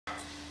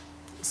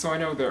So I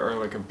know there are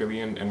like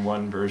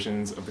 1,000,000,001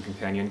 versions of the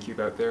companion cube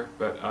out there,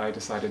 but I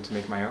decided to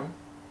make my own.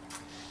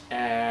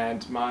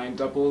 And mine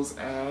doubles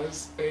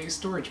as a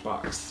storage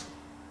box.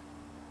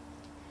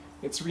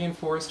 It's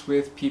reinforced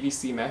with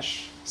PVC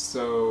mesh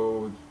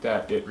so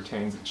that it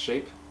retains its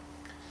shape,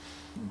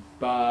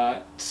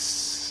 but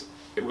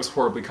it was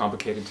horribly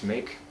complicated to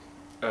make.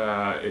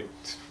 It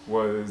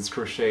was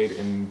crocheted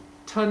in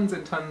tons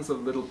and tons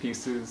of little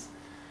pieces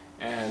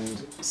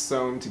and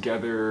sewn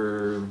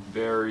together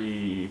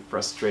very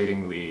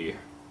frustratingly.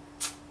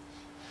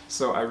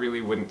 So I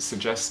really wouldn't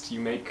suggest you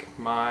make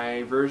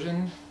my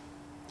version.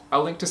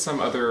 I'll link to some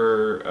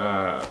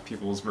other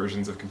people's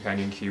versions of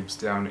companion cubes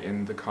down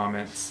in the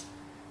comments,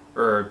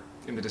 or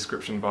in the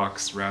description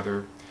box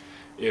rather,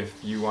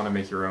 if you want to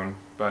make your own,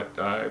 but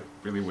I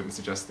really wouldn't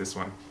suggest this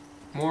one.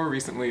 More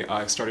recently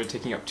I've started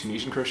taking up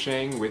Tunisian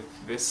crocheting with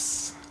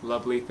this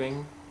lovely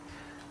thing.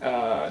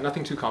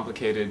 Nothing too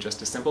complicated,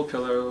 just a simple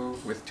pillow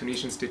with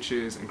Tunisian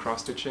stitches and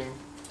cross-stitching.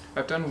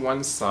 I've done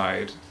one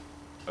side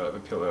of a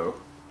pillow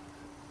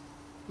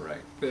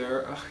right there.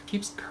 It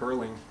keeps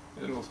curling.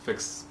 It'll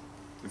fix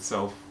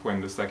itself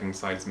when the second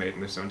side is made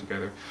and they're sewn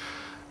together.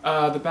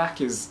 The back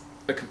is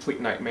a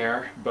complete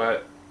nightmare,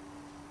 but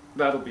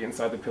that'll be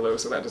inside the pillow,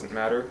 so that doesn't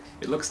matter.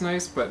 It looks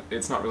nice, but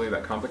it's not really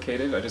that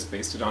complicated. I just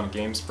based it on a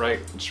game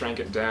sprite, shrank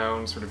it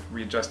down, sort of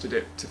readjusted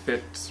it to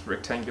fit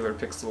rectangular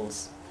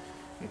pixels,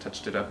 and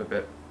touched it up a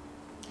bit.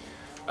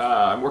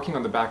 I'm working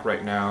on the back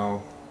right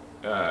now.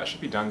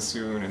 Should be done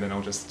soon, and then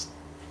I'll just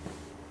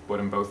put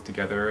them both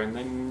together, and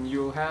then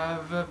you'll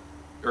have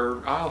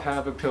I'll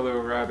have a pillow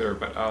rather,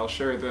 but I'll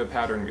share the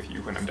pattern with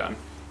you when I'm done.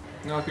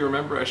 Now, if you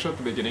remember, I showed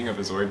the beginning of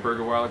a Zoidberg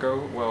a while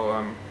ago. Well,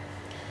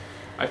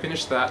 I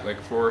finished that like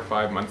 4 or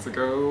 5 months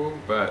ago,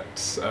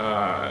 but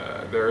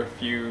there are a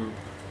few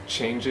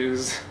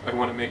changes I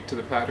want to make to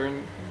the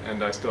pattern,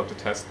 and I still have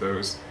to test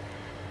those.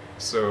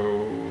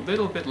 So, a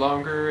little bit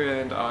longer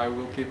and I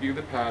will give you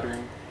the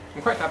pattern.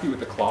 I'm quite happy with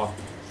the claw.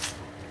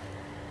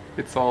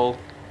 It's all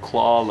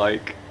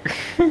claw-like.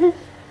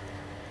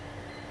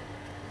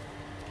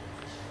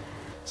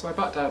 So I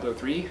bought Diablo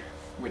 3,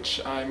 which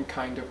I'm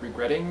kind of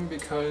regretting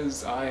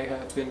because I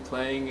have been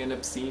playing an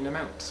obscene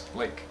amount.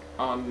 Like,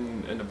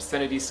 on an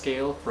obscenity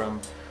scale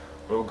from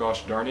oh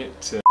gosh darn it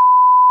to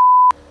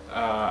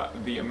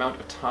the amount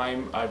of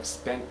time I've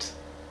spent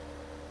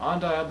on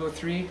Diablo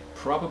 3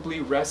 probably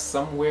rests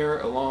somewhere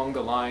along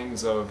the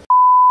lines of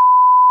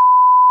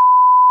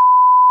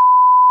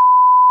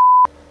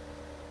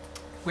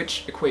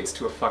which equates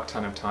to a fuck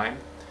ton of time,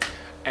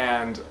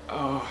 and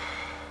oh,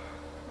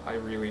 I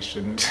really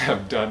shouldn't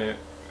have done it.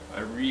 I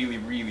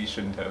really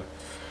shouldn't have.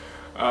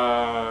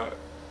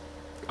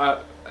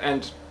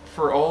 And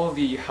for all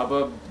the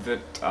hubbub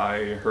that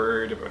I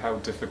heard about how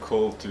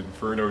difficult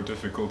Inferno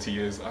difficulty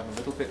is, I'm a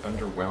little bit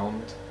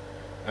underwhelmed.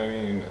 I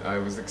mean, I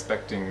was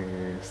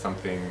expecting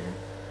something...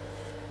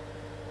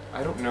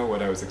 I don't know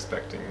what I was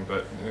expecting,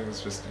 but it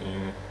was just...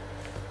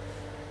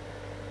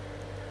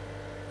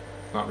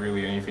 not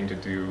really anything to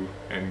do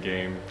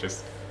endgame,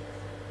 just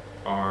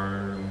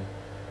ARM.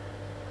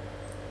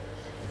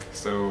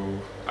 So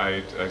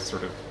I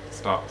sort of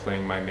stopped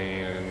playing my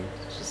main and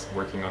just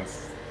working on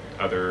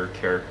other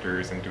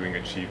characters and doing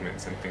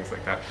achievements and things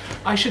like that.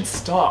 I should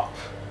stop!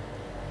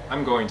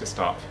 I'm going to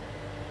stop.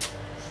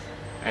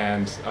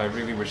 And I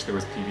really wish there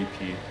was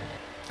PvP.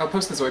 I'll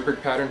post the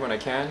Zoidberg pattern when I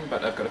can,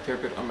 but I've got a fair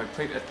bit on my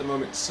plate at the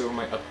moment, so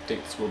my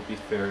updates will be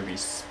fairly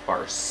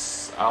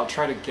sparse. I'll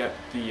try to get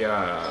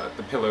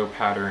the pillow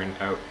pattern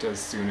out as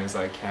soon as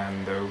I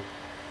can, though.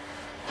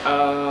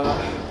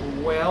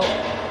 Well,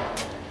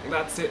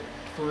 that's it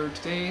for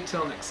today.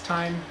 Till next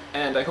time,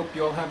 and I hope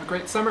you all have a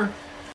great summer!